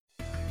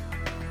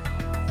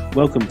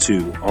Welcome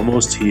to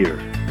Almost Here,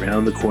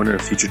 Round the Corner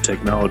Future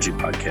Technology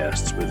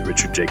podcast with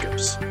Richard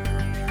Jacobs.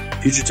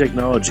 Future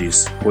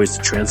technologies poised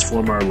to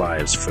transform our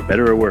lives for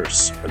better or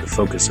worse are the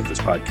focus of this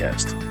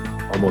podcast.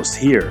 Almost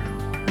here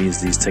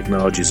means these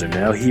technologies are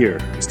now here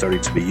and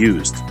starting to be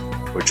used,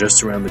 or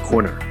just around the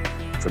corner,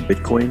 from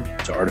Bitcoin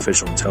to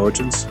artificial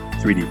intelligence,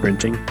 3D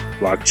printing,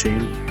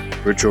 blockchain,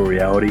 virtual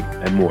reality,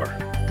 and more.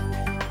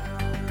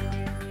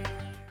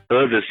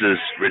 Hello, this is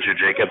Richard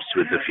Jacobs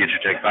with the Future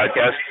Tech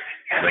Podcast.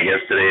 My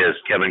guest today is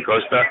Kevin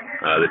Costa,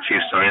 the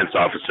Chief Science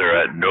Officer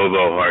at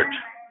NovoHeart.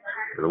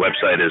 The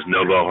website is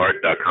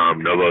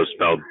novoheart.com. Novo is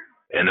spelled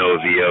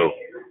N-O-V-O.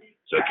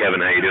 So,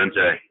 Kevin, how you doing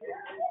today?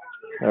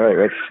 All right,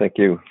 Rich. Thank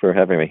you for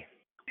having me.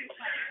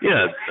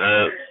 Yeah.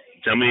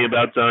 Tell me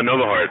about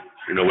NovoHeart.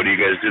 What do you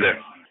guys do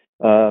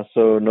there?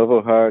 So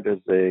NovoHeart is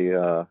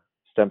a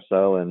stem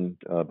cell and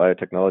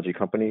biotechnology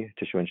company,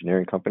 tissue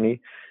engineering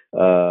company,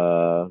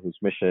 whose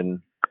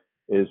mission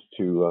is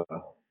to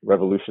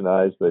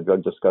revolutionize the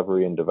drug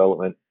discovery and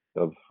development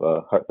of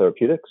heart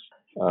therapeutics.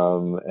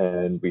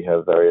 And we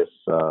have various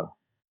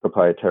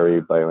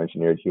proprietary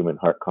bioengineered human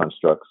heart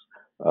constructs.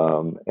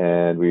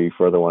 And we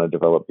further want to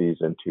develop these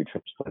into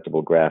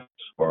transplantable grafts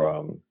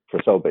for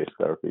cell-based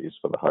therapies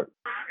for the heart.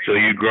 So are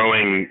you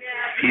growing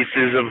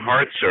pieces of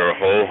hearts or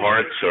whole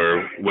hearts,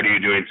 or what are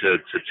you doing to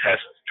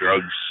test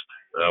drugs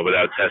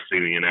without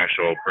testing an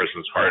actual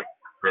person's heart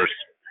first?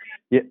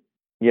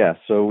 Yeah.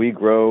 So we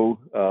grow,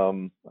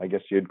 I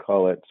guess you'd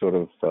call it sort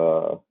of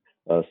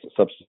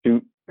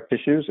substitute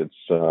tissues.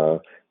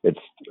 It's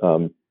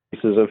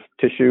pieces of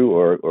tissue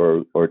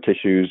or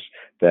tissues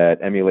that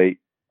emulate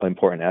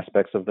important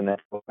aspects of the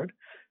natural heart.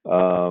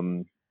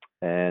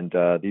 And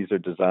these are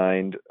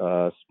designed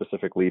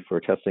specifically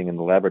for testing in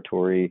the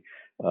laboratory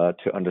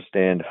to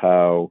understand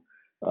how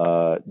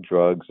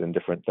drugs and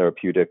different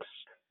therapeutics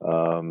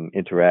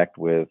interact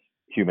with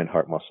human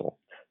heart muscle.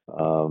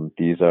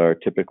 These are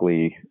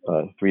typically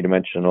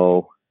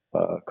three-dimensional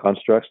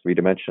constructs,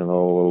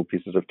 three-dimensional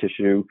pieces of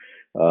tissue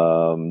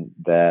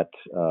that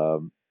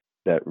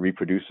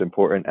reproduce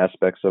important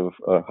aspects of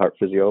heart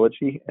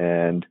physiology,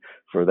 and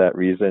for that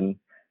reason,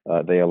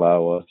 they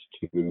allow us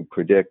to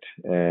predict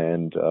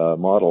and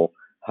model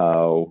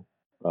how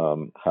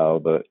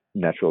the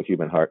natural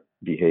human heart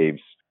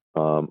behaves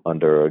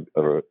under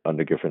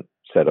a different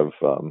set of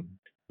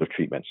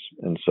treatments.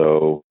 And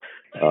so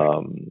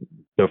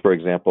for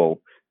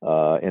example,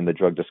 in the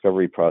drug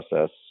discovery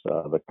process,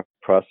 the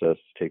process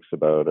takes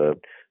about a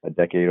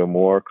decade or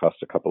more, costs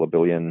a couple of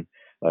billion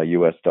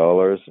US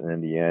dollars, and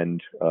in the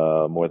end,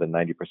 more than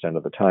 90%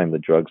 of the time, the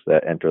drugs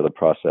that enter the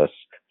process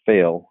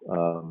fail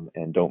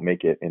and don't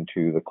make it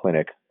into the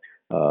clinic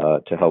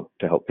to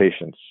help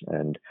patients.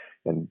 And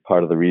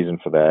part of the reason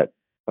for that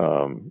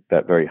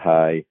very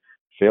high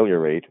failure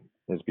rate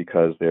is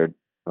because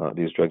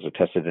these drugs are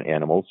tested in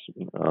animals.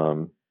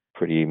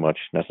 Pretty much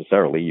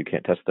necessarily, you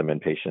can't test them in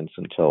patients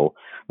until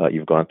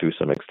you've gone through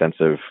some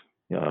extensive,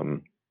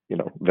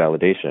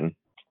 validation,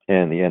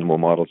 and the animal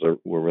models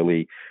were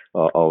really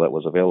all that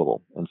was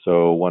available. And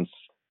so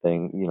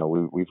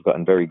we've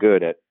gotten very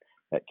good at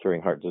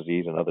curing heart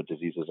disease and other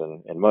diseases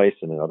in mice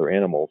and in other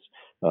animals.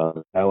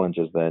 The challenge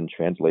is then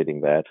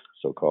translating that,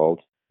 so-called,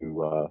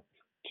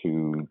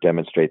 to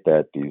demonstrate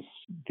that these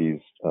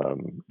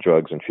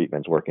drugs and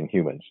treatments work in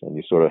humans. And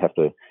you sort of have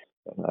to,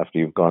 after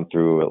you've gone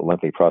through a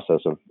lengthy process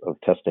of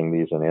testing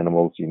these in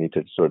animals, you need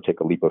to sort of take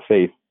a leap of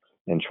faith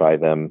and try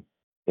them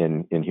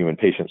in human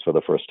patients for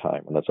the first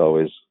time. And that's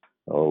always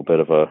a little bit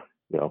of a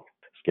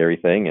scary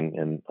thing.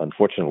 And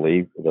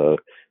unfortunately, the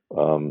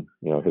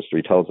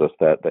history tells us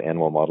that the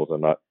animal models are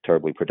not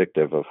terribly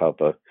predictive of how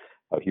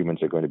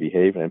humans are going to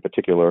behave. And in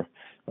particular,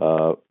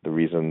 the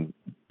reason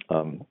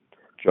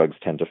drugs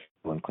tend to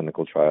fail in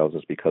clinical trials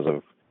is because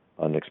of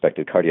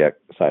unexpected cardiac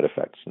side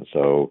effects. And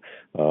so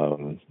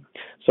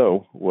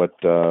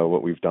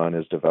what we've done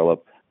is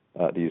develop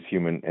these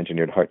human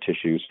engineered heart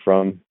tissues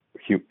from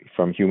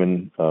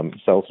human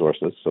cell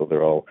sources. So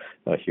they're all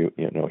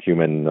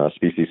human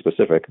species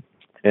specific.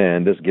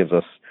 And this gives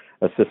us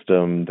a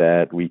system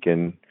that we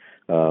can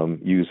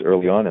use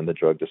early on in the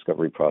drug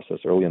discovery process,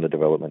 early in the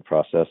development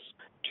process,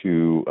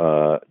 to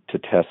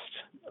test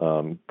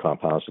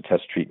compounds, to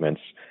test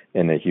treatments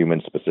in a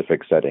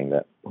human-specific setting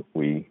that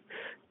we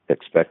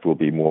expect will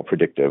be more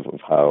predictive of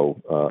how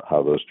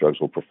those drugs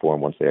will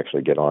perform once they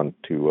actually get on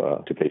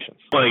to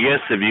patients. Well, I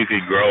guess if you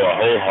could grow a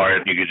whole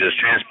heart, you could just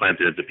transplant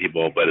it to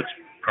people, but it's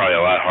probably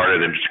a lot harder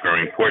than just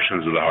growing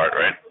portions of the heart,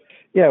 right?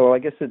 Yeah, well, I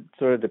guess it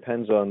sort of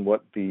depends on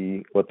what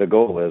the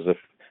goal is.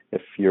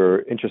 If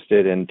you're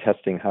interested in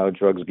testing how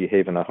drugs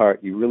behave in the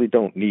heart, you really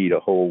don't need a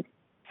whole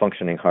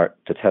functioning heart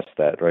to test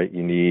that, right?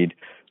 You need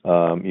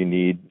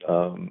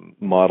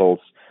models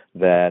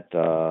that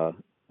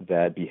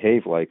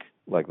behave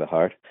like the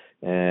heart,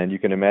 and you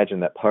can imagine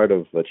that part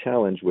of the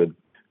challenge with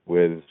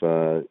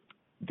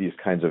these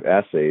kinds of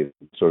assays,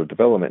 sort of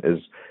development,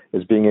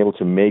 is being able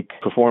to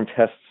perform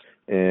tests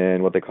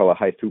in what they call a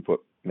high throughput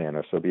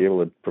manner. So be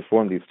able to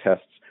perform these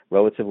tests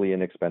relatively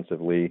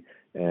inexpensively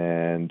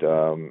and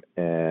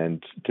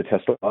to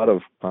test a lot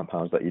of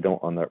compounds that you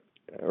don't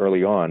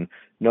early on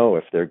know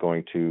if they're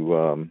going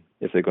to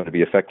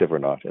be effective or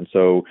not. And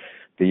so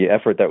the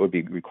effort that would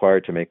be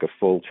required to make a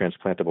full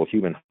transplantable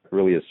human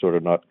really is sort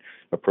of not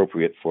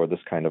appropriate for this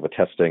kind of a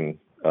testing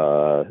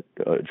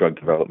drug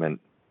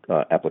development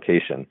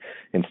application.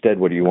 Instead,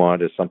 what you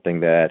want is something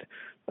that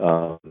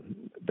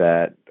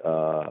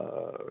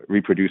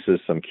reproduces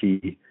some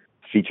key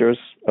features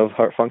of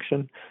heart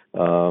function,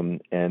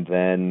 and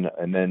then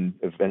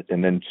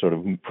sort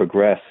of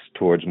progress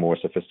towards more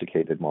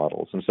sophisticated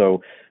models. And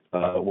so,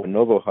 what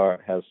Novo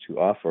Heart has to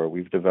offer,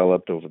 we've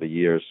developed over the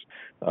years,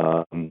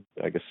 I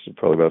guess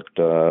probably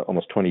about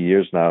almost 20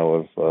 years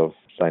now of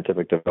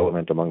scientific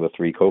development among the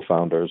three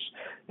co-founders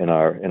in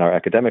our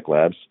academic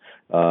labs,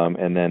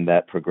 and then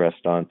that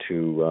progressed on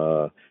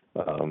to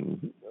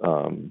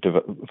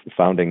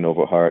founding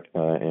Novo Heart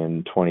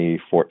in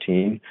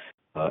 2014.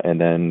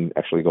 And then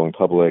actually going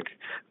public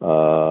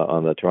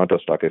on the Toronto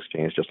Stock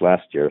Exchange just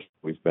last year.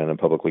 We've been a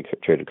publicly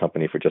traded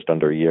company for just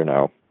under a year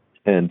now,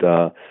 and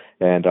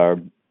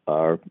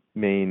our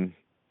main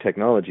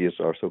technology is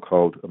our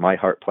so-called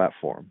MyHeart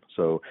platform.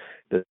 So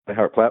the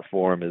MyHeart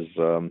platform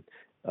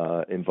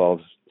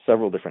involves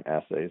several different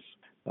assays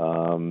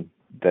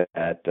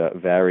that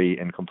vary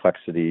in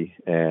complexity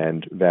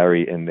and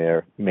vary in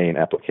their main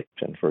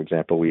application. For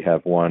example, we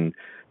have one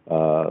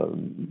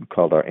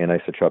called our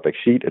anisotropic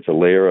sheet. It's a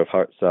layer of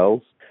heart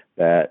cells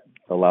that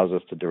allows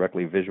us to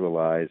directly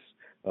visualize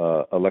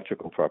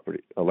electrical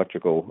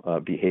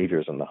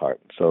behaviors in the heart.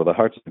 So the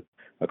heart's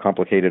a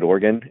complicated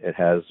organ. It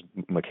has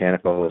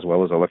mechanical as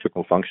well as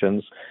electrical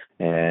functions,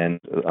 and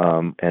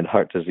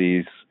heart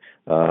disease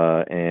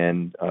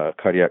and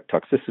cardiac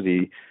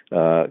toxicity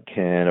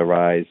can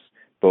arise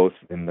both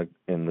in the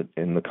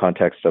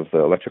context of the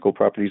electrical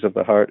properties of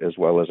the heart as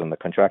well as in the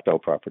contractile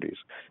properties.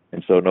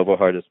 And so Novo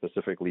Heart has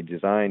specifically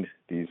designed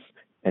these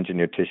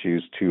engineered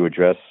tissues to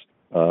address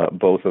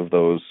both of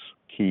those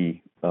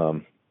key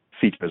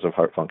features of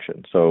heart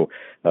function. So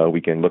we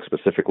can look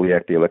specifically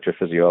at the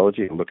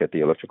electrophysiology, look at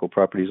the electrical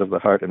properties of the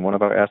heart in one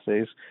of our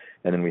assays,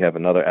 and then we have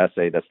another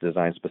assay that's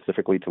designed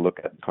specifically to look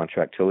at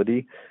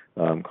contractility,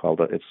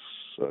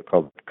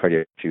 called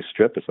cardiac tissue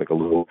strip. It's like a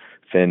little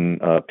thin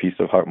piece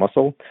of heart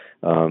muscle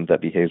that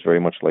behaves very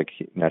much like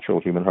natural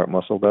human heart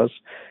muscle does.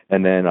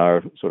 And then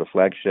our sort of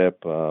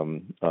flagship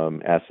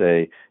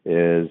assay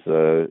is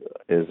a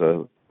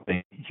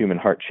human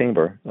heart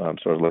chamber,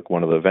 sort of like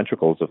one of the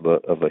ventricles of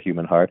the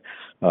human heart.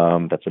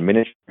 That's a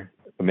miniature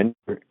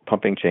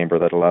pumping chamber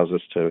that allows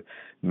us to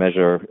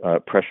measure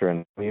pressure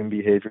and volume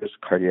behaviors,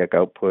 cardiac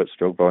output,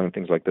 stroke volume,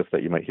 things like this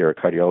that you might hear a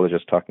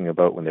cardiologist talking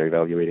about when they're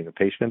evaluating a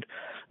patient,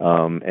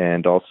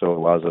 and also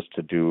allows us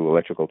to do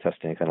electrical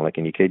testing, kind of like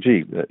an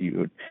EKG that you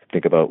would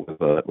think about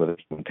with a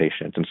human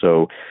patient. And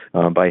so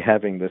by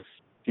having this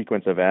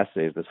sequence of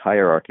assays, this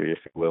hierarchy, if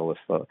you will,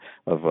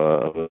 of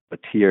a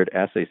tiered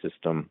assay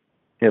system,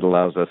 it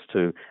allows us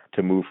to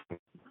move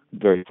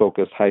very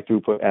focused, high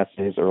throughput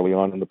assays early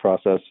on in the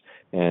process,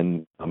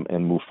 and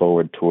move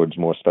forward towards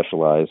more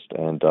specialized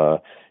and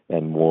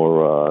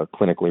more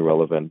clinically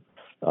relevant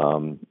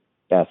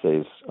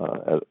assays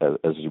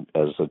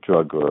as a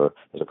drug or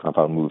as a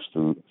compound moves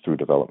through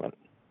development.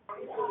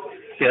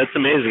 Yeah, that's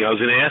amazing. I was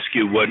going to ask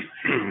you what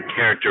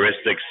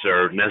characteristics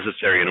are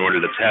necessary in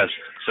order to test.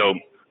 So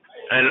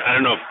I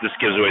don't know if this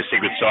gives away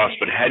secret sauce,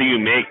 but how do you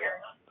make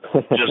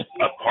just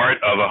a part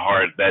of a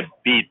heart that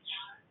beats,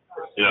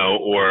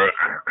 or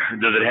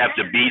does it have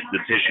to beat the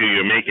tissue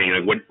you're making?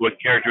 Like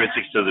what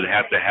characteristics does it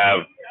have to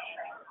have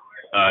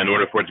in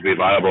order for it to be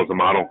viable as a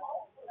model?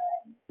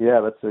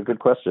 Yeah, that's a good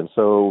question.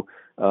 So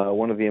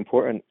one of the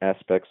important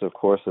aspects, of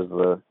course, is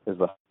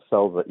the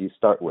cells that you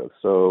start with.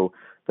 So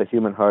the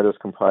human heart is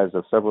comprised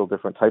of several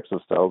different types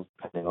of cells,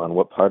 depending on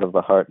what part of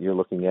the heart you're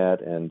looking at,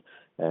 and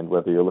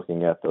whether you're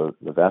looking at the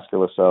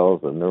vascular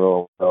cells, the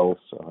neural cells,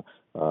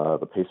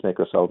 the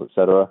pacemaker cells,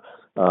 etc.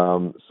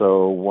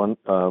 So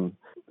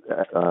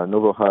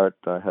Novo Heart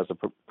has a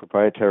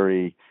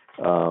proprietary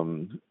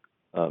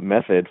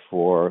method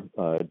for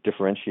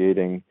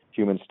differentiating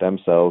human stem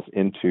cells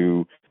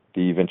into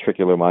the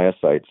ventricular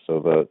myocytes, so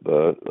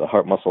the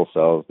heart muscle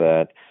cells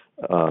that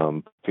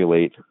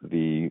populate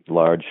the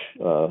large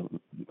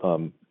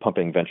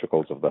pumping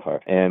ventricles of the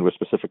heart. And we're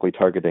specifically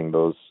targeting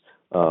those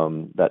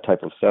that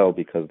type of cell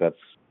because the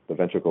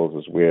ventricles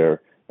is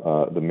where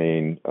the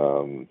main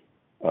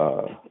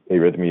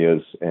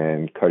arrhythmias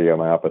and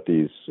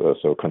cardiomyopathies,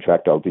 so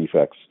contractile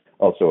defects,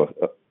 also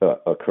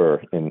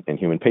occur in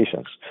human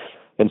patients.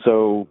 And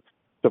so,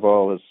 first of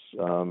all,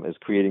 is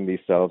creating these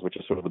cells, which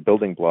is sort of the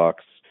building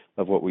blocks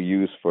of what we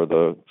use for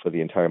the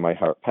entire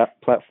MyHeart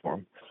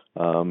platform.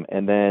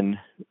 And then,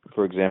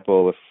 for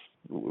example,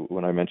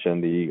 when I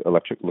mentioned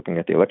looking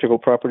at the electrical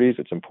properties,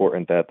 it's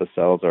important that the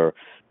cells are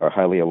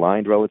highly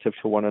aligned relative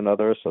to one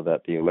another, so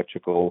that the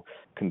electrical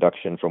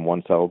conduction from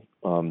one cell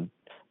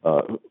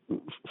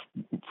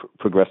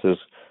progresses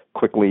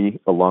quickly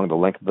along the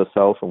length of the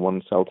cell from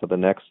one cell to the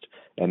next,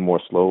 and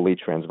more slowly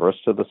transverse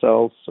to the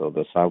cells. So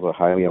the cells are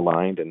highly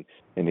aligned, and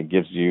it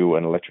gives you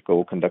an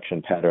electrical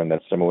conduction pattern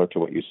that's similar to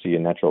what you see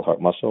in natural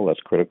heart muscle. That's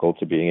critical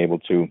to being able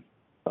to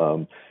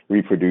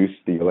reproduce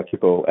the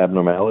electrical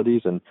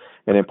abnormalities. And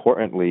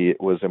importantly,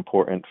 it was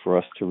important for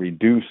us to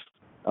reduce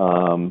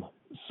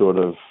sort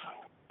of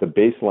the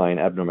baseline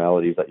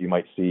abnormalities that you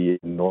might see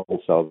in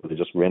normal cells that are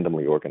just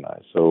randomly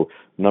organized. So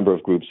a number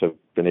of groups have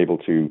been able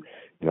to,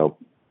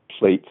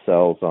 plate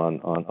cells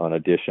on a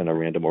dish in a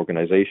random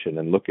organization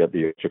and look at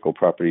the electrical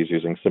properties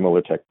using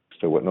similar techniques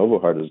to what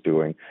NovoHeart is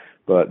doing.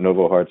 But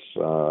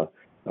NovoHeart's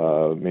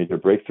major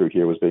breakthrough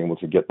here was being able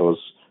to get those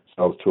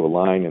cells to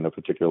align in a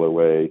particular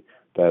way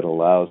that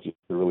allows you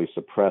to really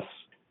suppress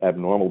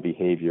abnormal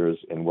behaviors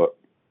in what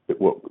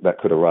that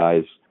could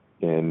arise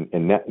in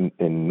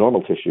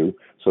normal tissue,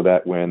 so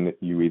that when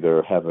you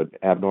either have an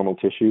abnormal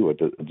tissue,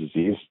 a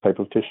disease type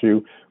of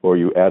tissue, or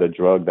you add a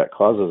drug that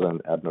causes an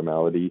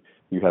abnormality,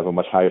 you have a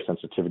much higher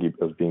sensitivity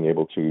of being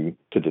able to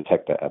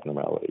detect that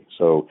abnormality.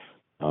 So,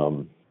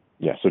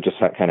 so just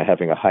kind of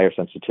having a higher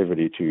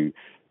sensitivity to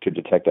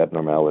detect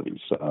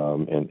abnormalities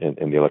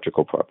in the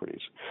electrical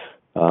properties.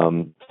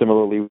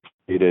 Similarly, we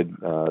created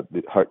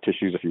the heart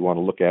tissues. If you want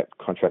to look at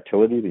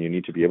contractility, then you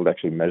need to be able to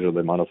actually measure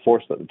the amount of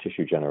force that the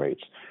tissue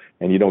generates.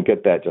 And you don't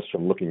get that just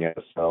from looking at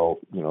a cell,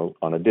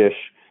 on a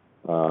dish.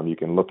 You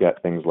can look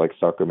at things like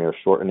sarcomere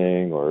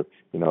shortening or,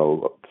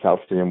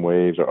 calcium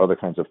waves or other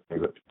kinds of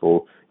things that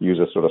people use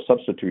as sort of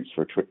substitutes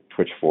for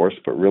twitch force.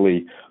 But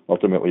really,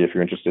 ultimately, if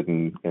you're interested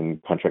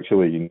in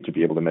contractility, you need to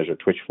be able to measure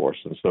twitch force.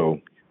 And so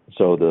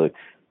the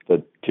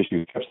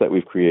tissue cups that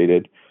we've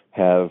created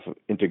have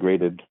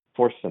integrated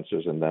force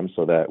sensors in them,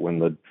 so that when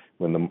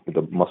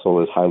the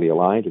muscle is highly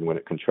aligned and when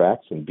it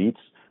contracts and beats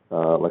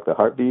like the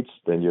heart beats,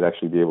 then you'd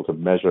actually be able to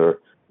measure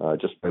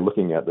just by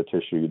looking at the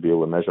tissue. You'd be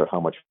able to measure how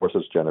much force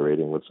it's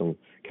generating with some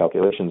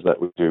calculations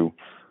that we do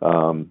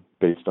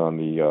based on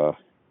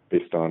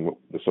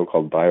the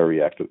so-called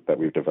bioreactor that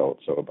we've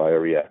developed. So a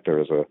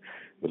bioreactor is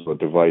a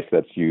device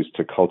that's used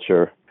to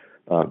culture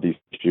these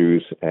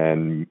tissues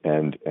and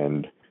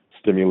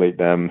stimulate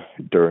them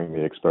during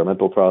the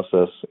experimental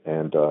process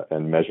and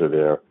measure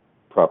their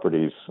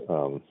properties,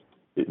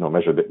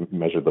 measure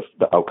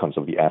the outcomes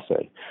of the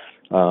assay.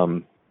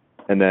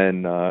 And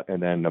then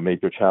a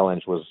major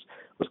challenge was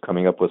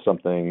coming up with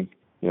something,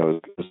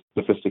 as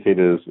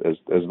sophisticated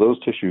as those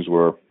tissues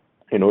were,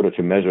 in order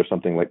to measure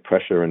something like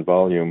pressure and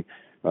volume,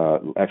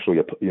 actually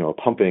a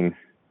pumping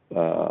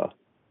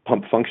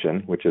pump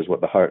function, which is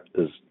what the heart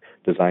is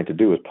designed to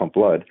do, is pump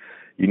blood.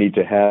 You need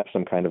to have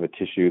some kind of a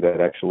tissue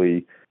that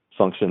actually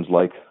functions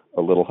like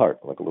a little heart,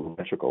 like a little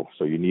ventricle.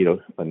 So you need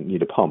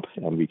a pump,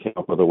 and we came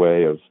up with a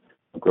way of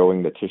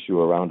growing the tissue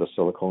around a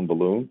silicone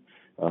balloon.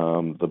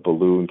 The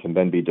balloon can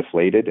then be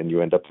deflated, and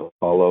you end up with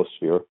a hollow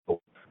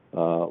spherical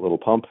little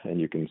pump,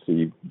 and you can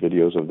see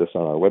videos of this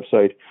on our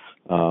website.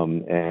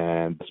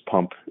 And this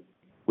pump,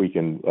 we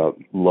can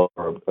lower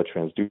a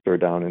transducer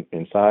down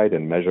inside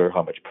and measure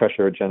how much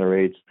pressure it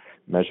generates,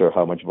 measure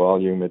how much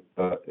volume it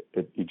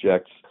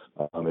ejects.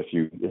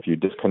 If you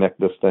disconnect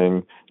this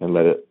thing and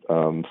let it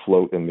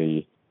float in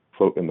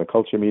the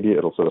culture media,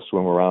 it'll sort of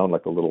swim around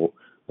like a little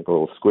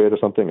squid or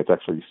something. It's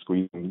actually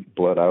squeezing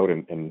blood out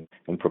and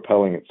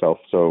propelling itself.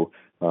 So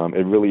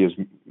it really is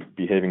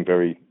behaving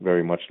very,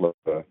 very much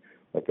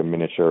like a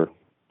miniature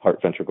heart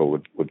ventricle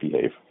would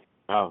behave.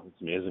 Wow,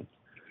 that's amazing.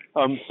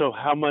 So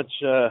how much,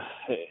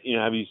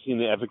 have you seen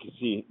the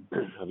efficacy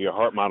of your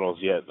heart models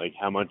yet? Like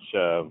how much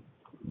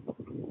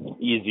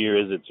easier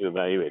is it to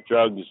evaluate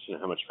drugs?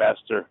 How much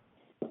faster?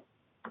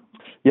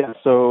 Yeah,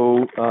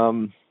 so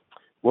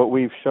what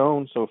we've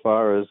shown so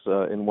far is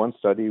in one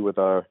study with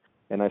our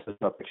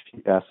anisotropic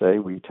sheet assay,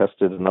 we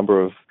tested a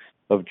number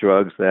of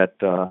drugs that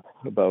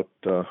about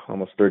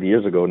almost 30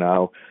 years ago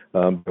now,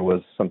 there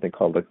was something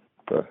called the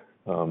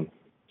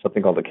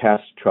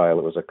CAST trial.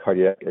 It was a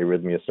cardiac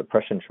arrhythmia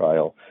suppression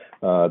trial.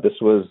 This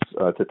was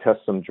to test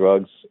some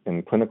drugs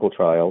in clinical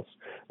trials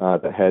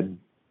that had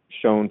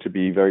shown to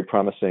be very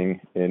promising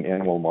in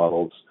animal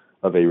models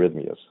of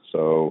arrhythmias.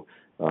 So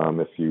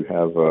if you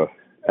have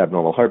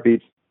abnormal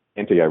heartbeats,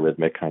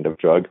 antiarrhythmic kind of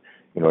drug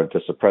in order to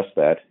suppress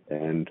that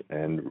and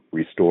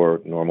restore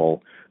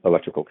normal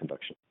electrical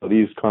conduction. So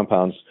these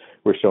compounds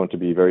were shown to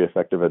be very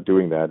effective at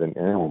doing that in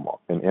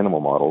animal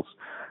models.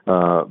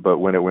 But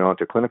when it went on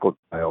to clinical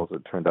trials,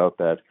 it turned out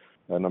that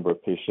a number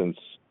of patients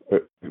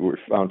were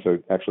found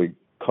to actually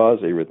cause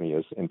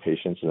arrhythmias in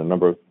patients, and a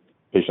number of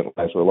patient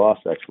lives were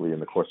lost actually in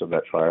the course of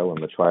that trial,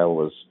 and the trial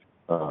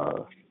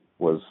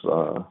was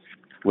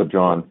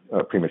withdrawn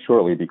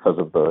prematurely because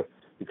of the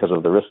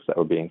risks that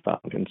were being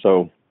found. And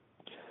so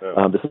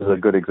this is a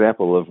good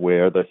example of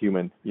where the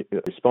human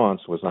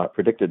response was not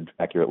predicted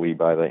accurately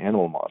by the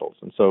animal models.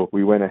 And so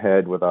we went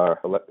ahead with our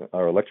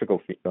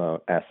electrical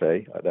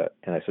assay, that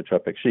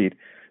anisotropic sheet,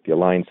 the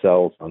aligned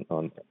cells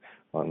on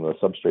the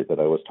substrate that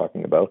I was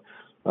talking about,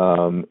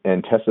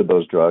 and tested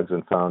those drugs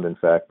and found, in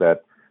fact,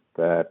 that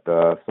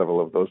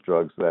several of those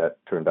drugs that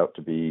turned out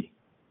to be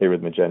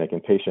arrhythmogenic in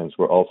patients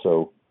were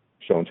also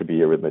shown to be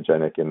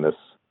arrhythmogenic in this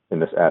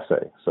this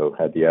assay. So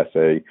had the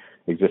assay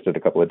existed a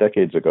couple of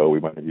decades ago, we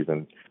might have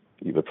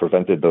either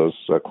prevented those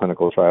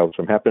clinical trials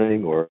from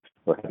happening, or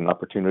had an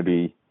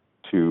opportunity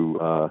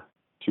to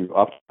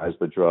optimize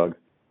the drug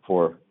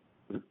to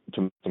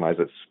maximize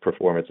its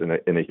performance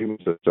in a human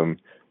system,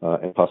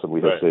 and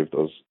possibly have saved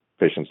those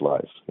patients'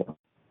 lives. Yeah.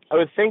 I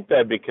would think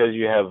that because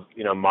you have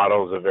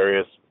models of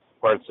various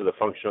parts of the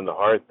function of the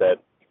heart, that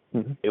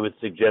it would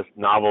suggest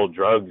novel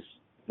drugs,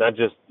 not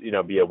just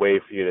be a way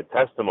for you to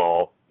test them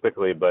all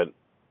quickly, but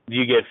do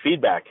you get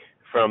feedback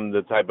from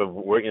the type of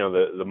work,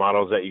 the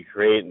models that you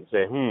create, and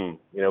say,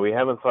 we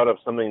haven't thought of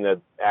something that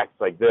acts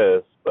like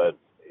this, but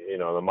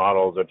the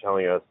models are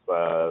telling us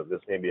this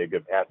may be a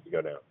good path to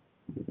go down.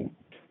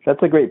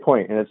 That's a great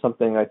point, and it's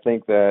something I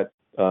think that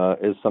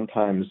is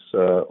sometimes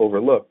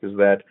overlooked, is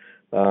that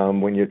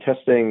when you're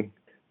testing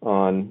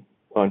on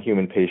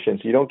human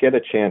patients, you don't get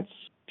a chance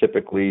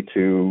typically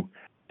to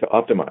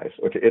optimize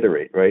or to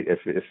iterate, right?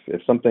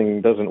 If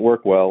something doesn't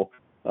work well,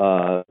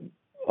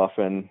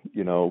 often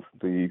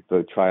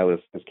the trial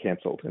is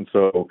canceled. And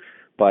so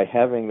by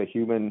having the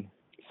human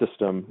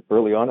system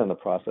early on in the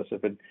process,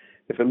 if it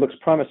looks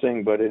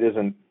promising but it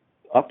isn't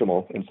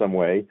optimal in some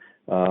way,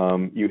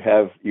 you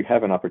have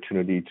an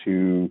opportunity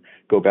to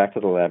go back to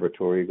the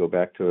laboratory, go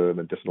back to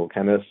medicinal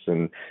chemists,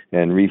 and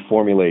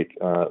reformulate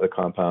the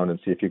compound and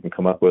see if you can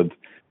come up with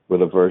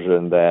a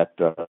version that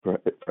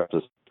perhaps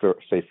is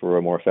safer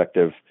or more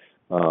effective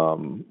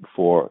in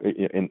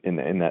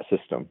that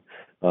system.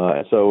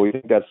 And so we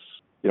think that's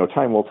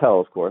time will tell.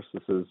 Of course,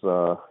 this is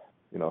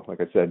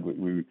like I said,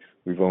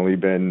 we've only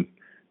been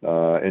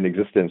in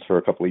existence for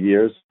a couple of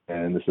years,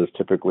 and this is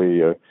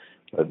typically a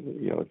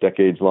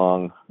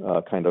decades-long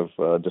kind of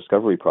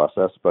discovery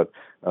process. But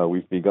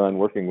we've begun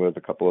working with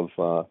a couple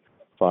of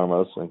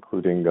pharmas,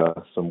 including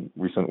some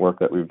recent work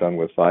that we've done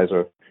with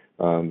Pfizer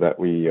that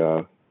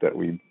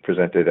we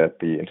presented at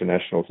the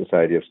International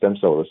Society of Stem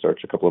Cell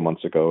Research a couple of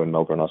months ago in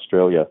Melbourne,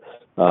 Australia,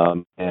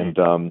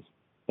 and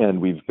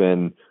we've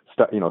been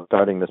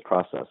starting this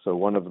process. So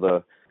one of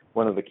the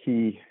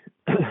key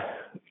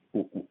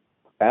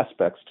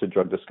aspects to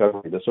drug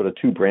discovery, there's sort of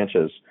two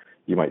branches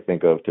you might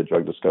think of to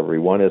drug discovery.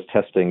 One is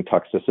testing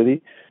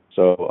toxicity.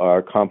 So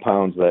our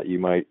compounds that you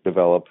might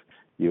develop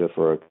either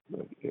for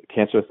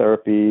cancer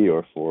therapy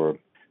or for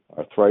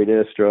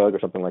arthritis drug or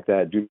something like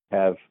that do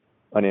have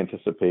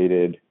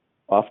unanticipated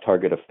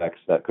off-target effects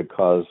that could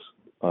cause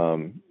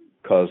toxicity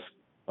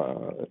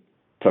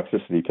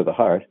to the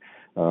heart.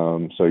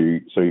 So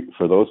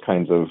for those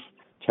kinds of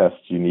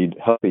tests, you need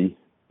healthy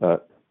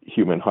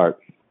human heart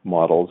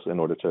models in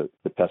order to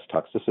test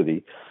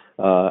toxicity.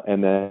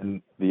 And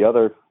then the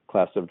other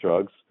class of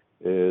drugs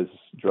is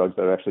drugs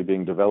that are actually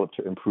being developed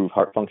to improve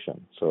heart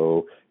function.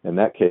 So in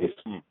that case,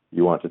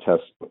 you want to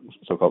test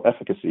so-called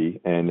efficacy.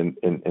 And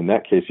in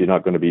that case, you're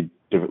not going to be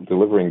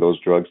delivering those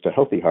drugs to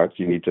healthy hearts.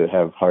 You need to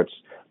have hearts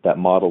that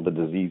model the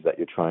disease that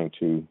you're trying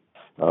to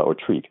or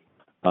treat.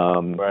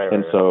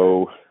 And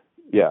so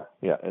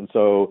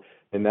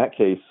in that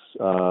case,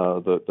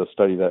 the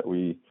study that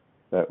we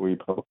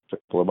published a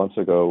couple of months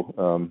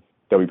ago,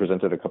 that we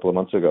presented a couple of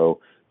months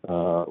ago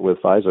with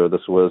Pfizer,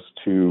 this was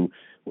to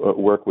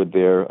work with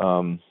their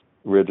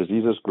rare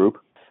diseases group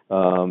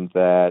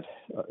that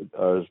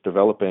is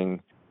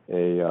developing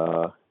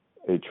a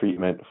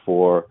treatment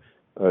for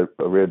a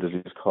rare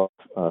disease called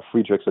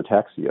Friedreich's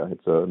ataxia.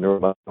 It's a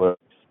neuromuscular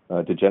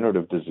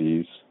degenerative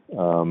disease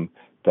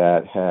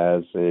that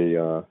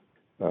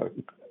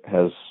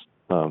has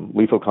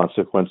lethal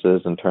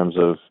consequences in terms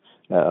of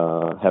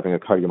having a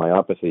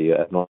cardiomyopathy,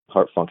 abnormal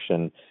heart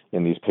function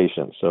in these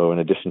patients. So in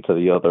addition to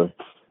the other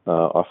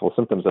awful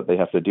symptoms that they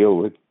have to deal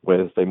with,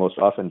 they most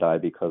often die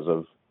because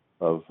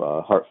of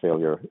heart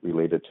failure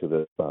related to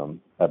the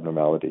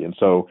abnormality. And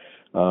so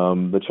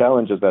the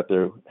challenge is that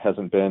there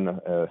hasn't been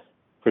a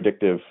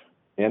predictive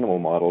animal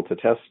model to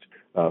test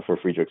for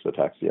Friedreich's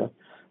ataxia.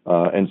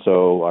 And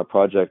so our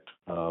project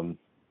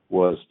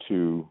was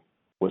to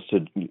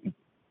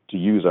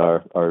use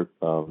our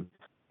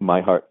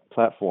MyHeart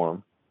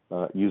platform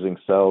using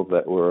cells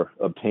that were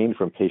obtained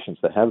from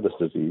patients that have this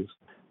disease,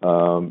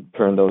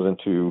 turn those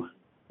into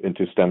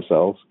stem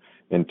cells,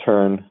 in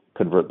turn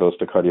convert those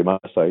to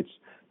cardiomyocytes,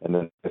 and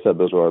then I said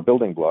those were our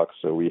building blocks.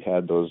 So we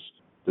had those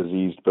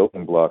diseased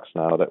building blocks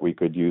now that we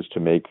could use to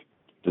make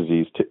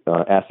disease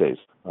assays,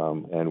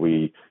 and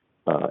we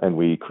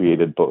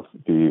created both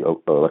the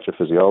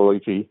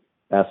electrophysiology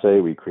assay,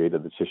 we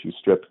created the tissue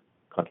strip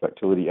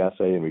contractility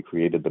assay, and we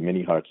created the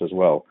mini hearts as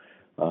well,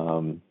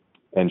 and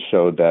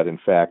showed that in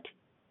fact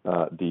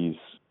these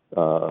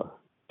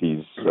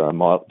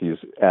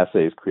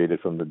assays created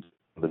from the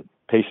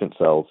patient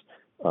cells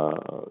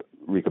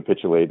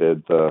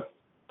recapitulated the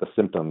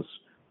symptoms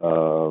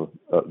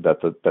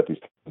that these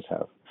patients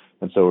have.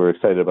 And so we're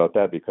excited about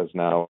that because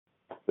now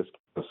this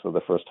gives us for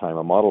the first time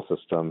a model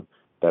system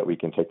that we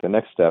can take the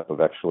next step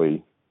of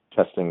actually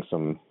testing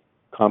some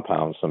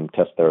compounds, some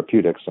test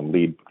therapeutics, some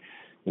lead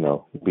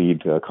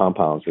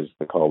compounds as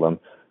they call them,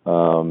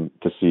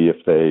 to see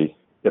if they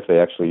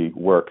actually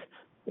work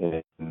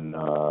in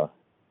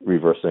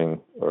reversing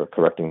or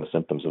correcting the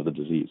symptoms of the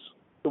disease.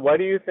 So why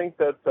do you think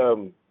that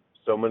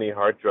so many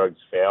heart drugs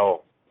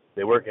fail?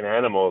 They work in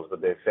animals,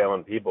 but they fail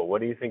in people.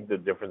 What do you think the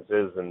difference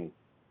is? And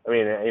I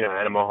mean,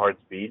 animal hearts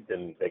beat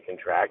and they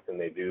contract and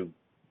they do,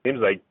 seems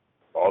like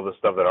all the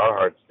stuff that our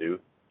hearts do.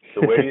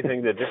 So where do you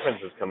think the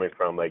difference is coming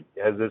from? Like,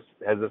 has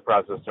this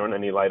process thrown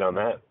any light on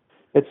that?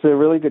 It's a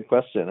really good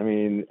question. I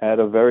mean, at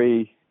a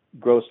very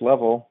gross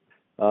level,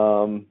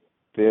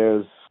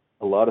 there's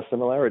a lot of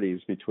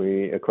similarities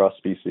across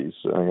species.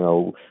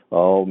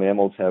 All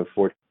mammals have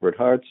four-chambered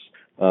hearts.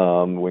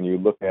 When you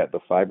look at the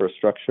fiber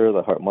structure,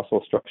 the heart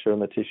muscle structure in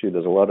the tissue,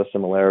 there's a lot of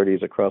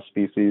similarities across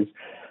species.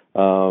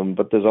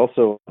 But there's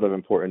also a lot of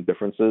important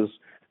differences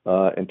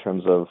in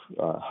terms of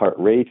heart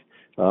rate.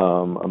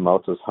 A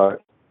mouse's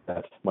heart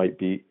that might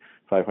beat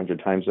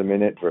 500 times a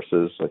minute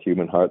versus a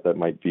human heart that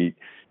might beat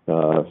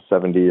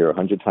 70 or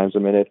 100 times a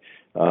minute.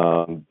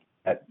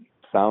 That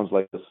sounds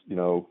like this,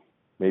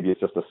 maybe it's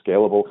just a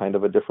scalable kind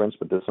of a difference,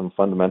 but there's some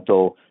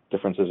fundamental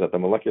differences at the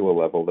molecular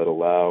level that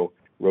allow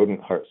rodent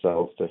heart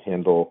cells to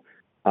handle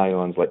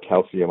ions like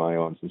calcium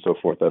ions and so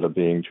forth that are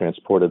being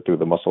transported through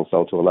the muscle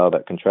cell to allow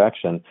that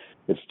contraction.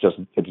 It's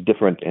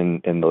different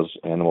in those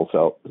animal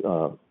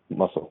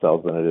muscle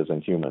cells than it is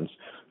in humans.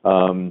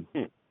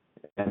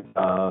 And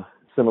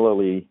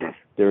similarly,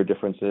 there are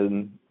differences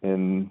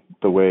in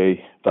the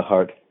way the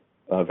heart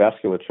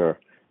vasculature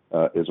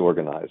is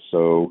organized.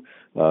 So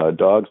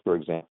dogs, for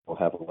example,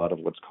 have a lot of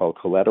what's called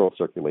collateral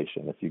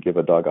circulation. If you give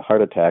a dog a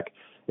heart attack,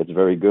 it's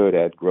very good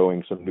at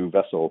growing some new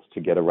vessels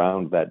to get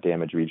around that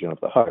damaged region of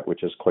the heart,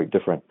 which is quite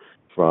different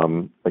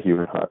from a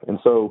human heart. And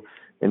so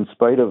in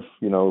spite of,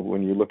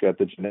 when you look at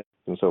the genetics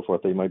and so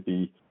forth, they might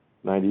be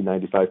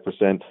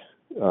 95%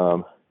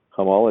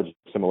 homology,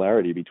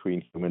 similarity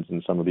between humans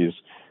and some of these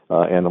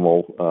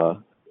animals.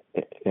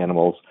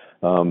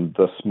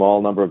 The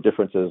small number of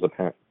differences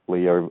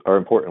apparently are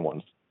important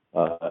ones,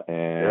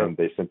 and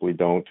they simply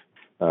don't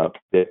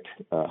predict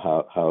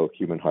how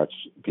human hearts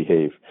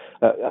behave.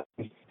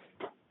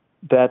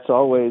 That's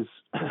always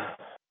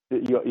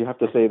you have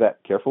to say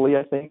that carefully.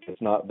 I think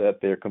it's not that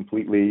they're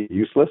completely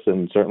useless,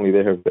 and certainly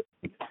there have been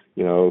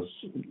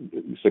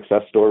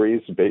success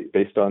stories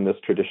based on this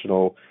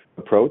traditional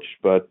approach.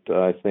 But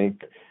I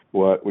think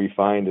what we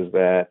find is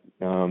that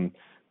some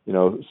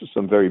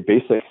very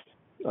basic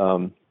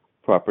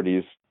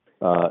properties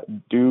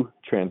do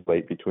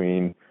translate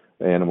between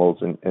animals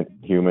and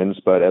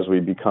humans. But as we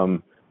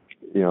become,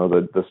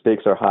 the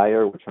stakes are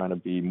higher. We're trying to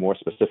be more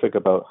specific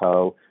about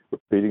how we're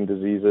treating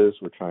diseases.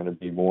 We're trying to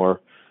be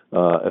more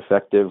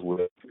effective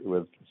with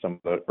some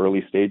of the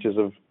early stages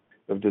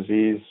of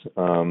disease.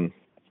 And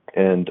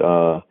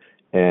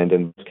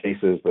in those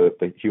cases,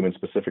 the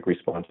human-specific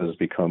responses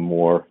become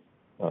more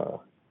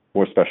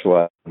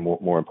specialized and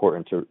more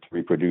important to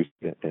reproduce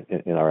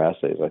in our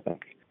assays, I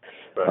think.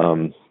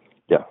 Right.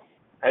 Yeah.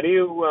 How do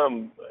you,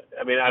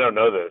 I don't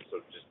know this, so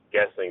just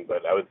guessing,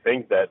 but I would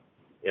think that,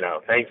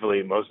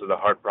 thankfully most of the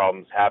heart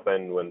problems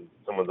happen when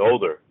someone's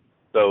older.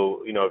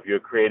 So, if you're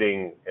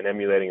creating and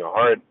emulating a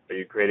heart, are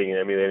you creating and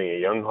emulating a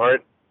young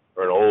heart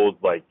or an old,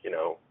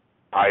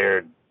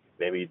 tired,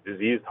 maybe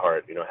diseased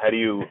heart? How do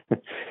you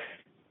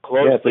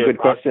closely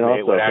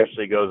approximate what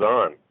actually goes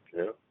on?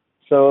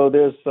 So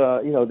there's,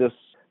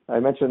 I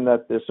mentioned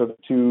that there's sort of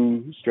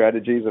two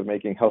strategies of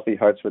making healthy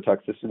hearts for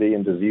toxicity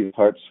and diseased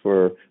hearts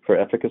for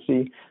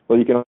efficacy. Well,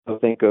 you can also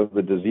think of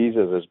the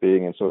diseases as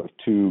being in sort of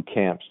two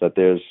camps, that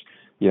there's,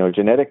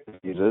 genetic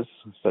diseases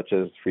such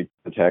as Friedreich's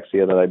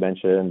ataxia that I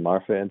mentioned,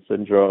 Marfan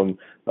syndrome,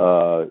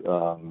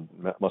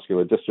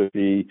 muscular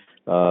dystrophy.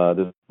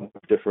 There's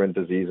different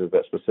diseases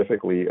that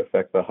specifically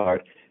affect the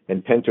heart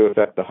and tend to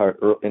affect the heart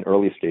in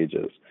early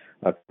stages.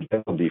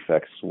 Congenital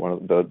defects, one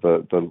of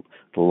the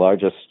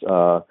largest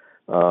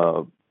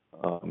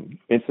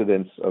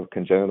incidence of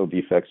congenital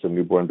defects in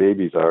newborn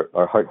babies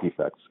are heart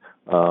defects,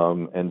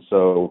 and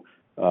so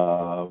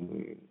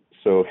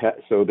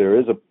there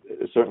is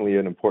certainly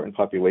an important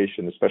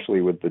population,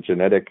 especially with the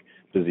genetic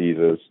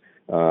diseases,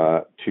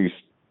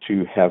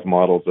 to have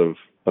models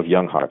of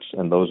young hearts,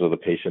 and those are the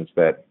patients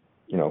that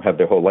have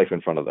their whole life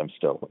in front of them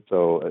still.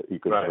 So you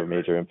could have a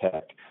major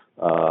impact,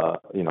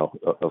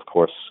 of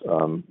course,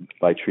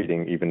 by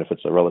treating, even if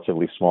it's a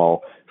relatively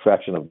small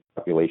fraction of the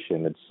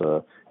population,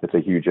 it's a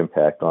huge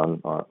impact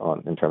on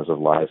in terms of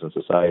lives and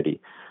society.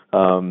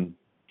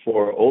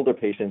 For older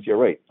patients, you're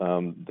right.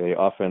 They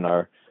often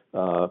are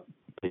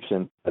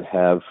patients that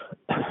have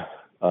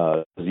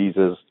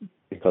diseases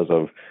because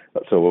of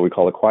what we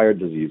call acquired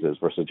diseases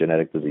versus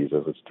genetic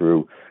diseases. It's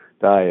through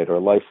diet or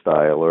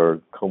lifestyle or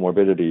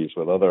comorbidities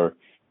with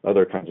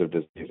other kinds of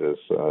diseases,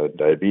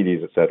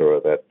 diabetes, et cetera,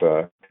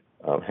 that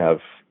have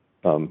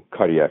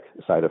cardiac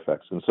side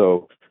effects. And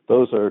so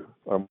those are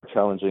more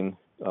challenging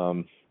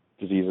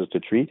diseases to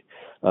treat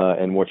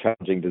and more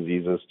challenging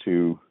diseases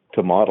to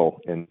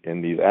model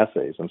in these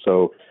assays. And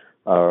so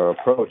our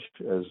approach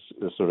is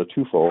sort of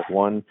twofold.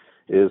 One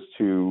is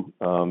to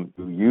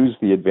use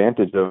the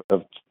advantage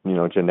of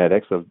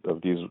genetics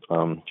of these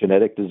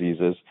genetic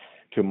diseases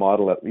to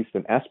model at least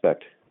an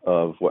aspect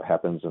of what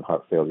happens in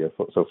heart failure.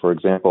 So, for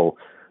example,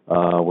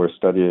 we're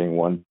studying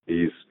one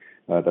disease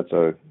that's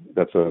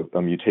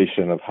a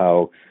mutation of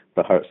how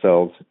the heart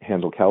cells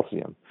handle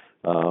calcium.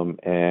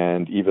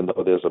 And even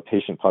though there's a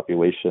patient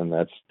population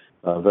that's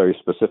very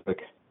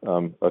specific,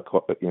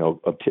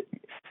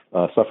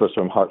 suffers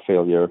from heart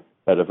failure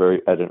at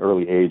an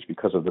early age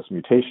because of this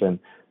mutation,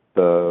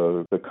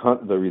 the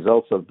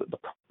results of the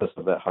process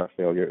of that heart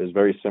failure is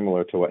very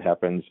similar to what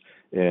happens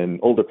in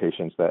older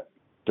patients that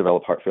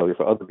develop heart failure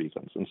for other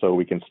reasons. And so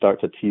we can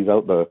start to tease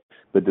out the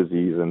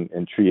disease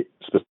and treat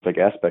specific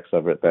aspects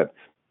of it that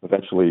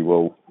eventually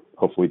will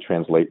hopefully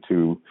translate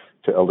to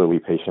elderly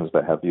patients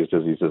that have these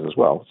diseases as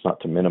well. It's not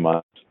to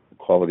minimize the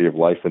quality of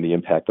life and the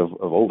impact of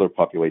older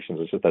populations.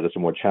 It's just that it's a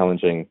more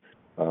challenging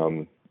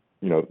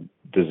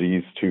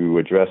disease to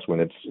address when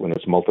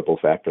it's multiple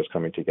factors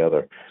coming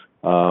together.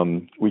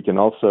 We can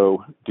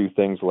also do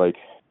things like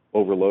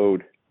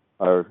overload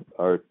our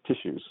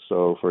tissues.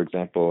 So, for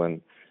example,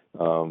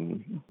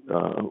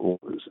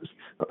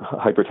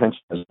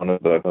 hypertension is one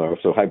of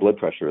so high blood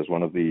pressure is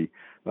one of the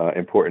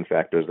important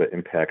factors that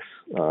impacts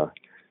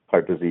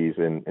heart disease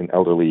in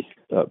elderly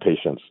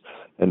patients.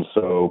 And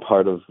so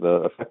part of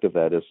the effect of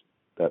that is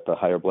that the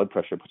higher blood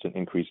pressure puts an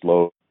increased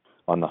load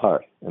on the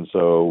heart. And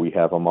so we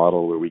have a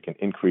model where we can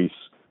increase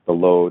the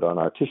load on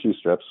our tissue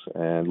strips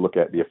and look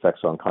at the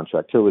effects on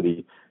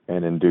contractility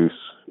and induce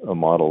a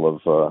model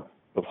of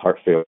heart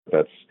failure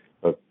that's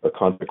a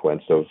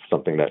consequence of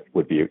something that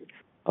would be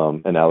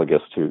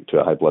analogous to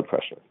a high blood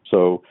pressure.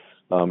 So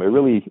it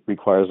really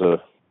requires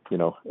a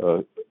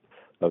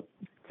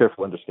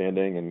careful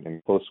understanding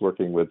and close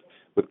working with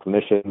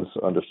clinicians,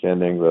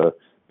 understanding the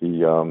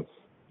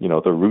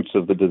roots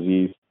of the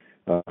disease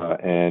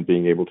and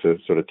being able to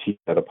sort of tease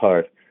that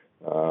apart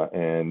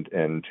and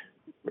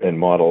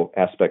model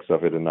aspects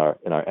of it in our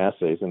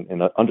assays,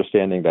 and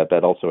understanding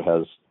that also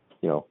has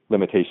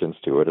limitations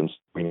to it, and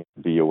we need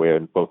to be aware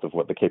both of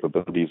what the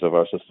capabilities of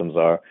our systems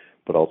are,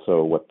 but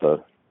also what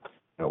the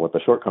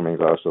shortcomings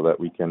are, so that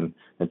we can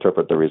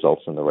interpret the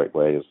results in the right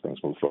way as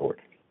things move forward.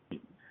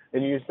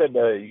 And you said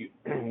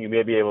you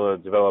may be able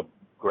to develop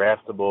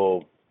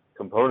graftable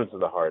components of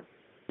the heart.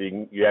 So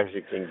you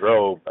actually can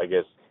grow, I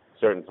guess,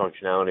 certain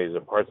functionalities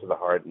of parts of the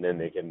heart, and then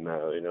they can,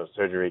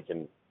 surgery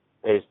can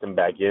paste them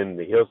back in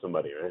to heal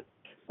somebody, right?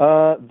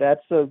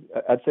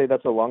 I'd say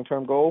that's a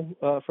long-term goal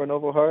for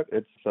Novo Heart.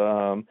 It's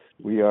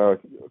we are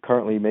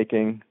currently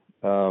making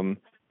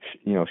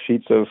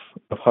sheets of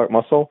heart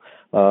muscle,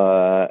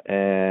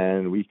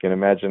 and we can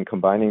imagine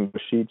combining the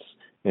sheets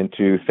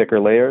into thicker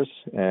layers,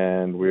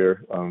 and we've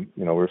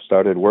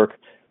started work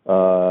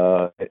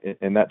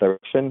in that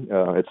direction.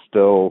 It's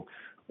still,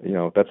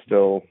 that's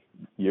still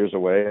years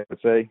away, I would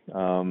say.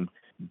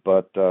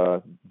 But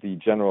the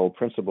general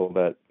principle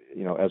that,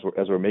 as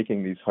we're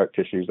making these heart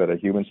tissues that are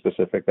human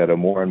specific, that are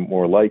more and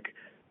more like,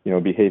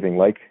 behaving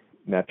like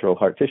natural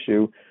heart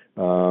tissue,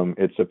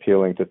 it's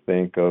appealing to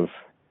think of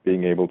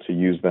being able to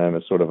use them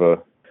as sort of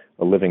a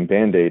living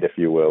Band-Aid, if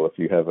you will. If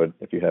you have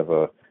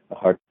a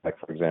heart attack,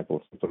 for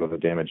example, sort of a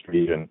damaged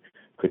region,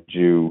 could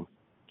you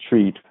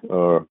treat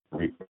or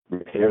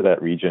repair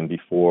that region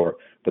before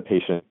the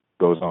patient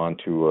goes on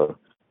to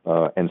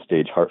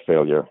end-stage heart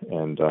failure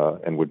and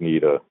would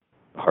need a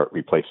heart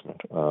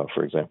replacement,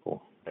 for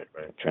example, right.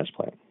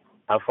 Transplant.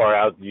 How far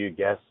out do you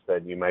guess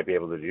that you might be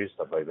able to do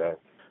stuff like that?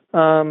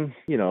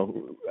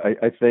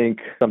 I think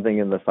something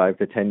in the 5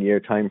 to 10 year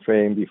time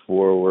frame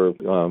before we're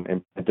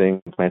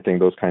implanting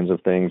those kinds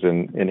of things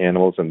in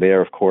animals. And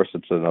there, of course,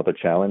 it's another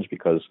challenge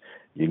because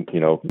you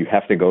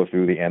have to go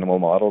through the animal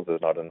model.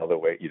 There's not another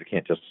way. You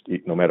can't just,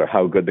 no matter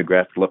how good the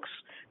graft looks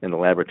in the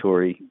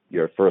laboratory,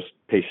 your first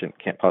patient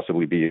can't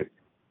possibly be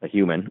a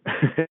human.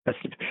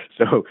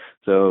 So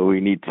we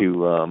need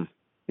to,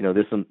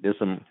 there's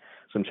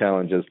some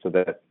challenges to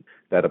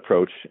that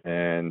approach,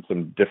 and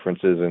some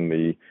differences in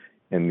the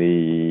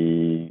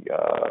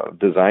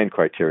design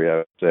criteria, I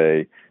would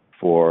say,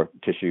 for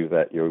tissues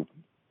that you're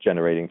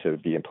generating to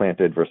be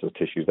implanted versus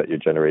tissues that you're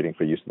generating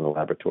for use in the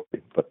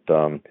laboratory. But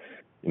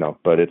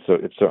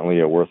it's certainly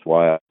a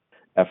worthwhile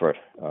effort.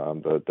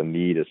 The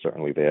need is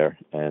certainly there,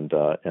 and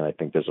I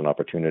think there's an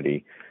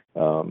opportunity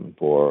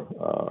for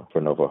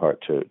Novo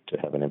Heart to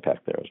have an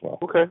impact there as well.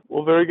 Okay,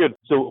 well, very good.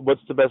 So,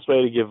 what's the best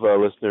way to give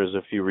listeners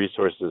a few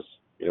resources?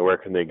 Where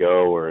can they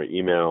go, or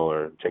email,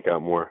 or check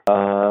out more?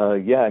 I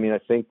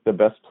think the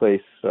best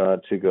place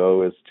to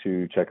go is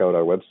to check out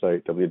our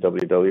website,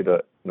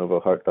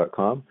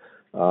 www.novoheart.com,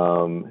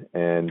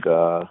 and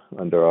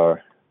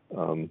under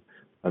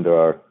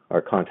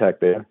our contact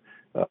there,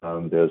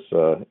 there's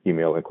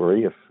email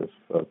inquiry if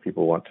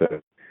people want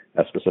to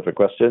ask specific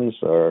questions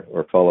or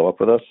follow up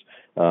with us.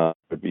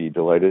 I'd be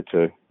delighted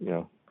to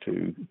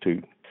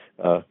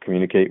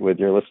communicate with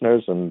your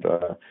listeners and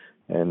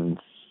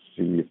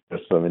see if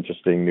there's some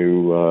interesting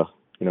new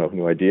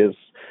ideas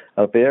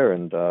out there,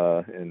 and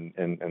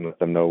let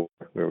them know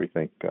where we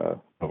think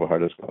Novo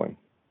Heart is going.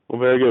 Well,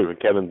 very good.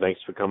 Kevin,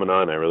 thanks for coming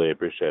on. I really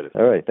appreciate it.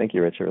 All right. Thank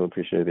you, Rich. I really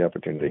appreciate the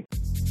opportunity.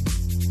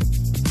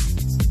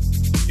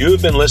 You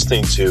have been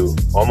listening to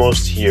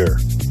Almost Here,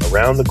 a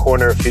Around the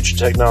Corner Future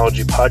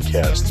Technology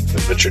podcast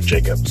with Richard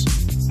Jacobs.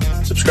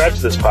 Subscribe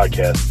to this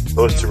podcast,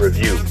 post a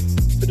review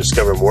to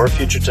discover more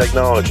future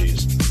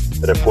technologies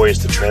that are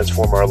poised to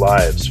transform our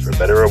lives for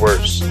better or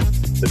worse,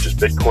 such as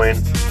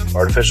Bitcoin,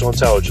 artificial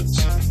intelligence,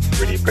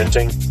 3D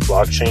printing,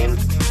 blockchain,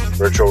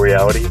 virtual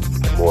reality,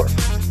 and more.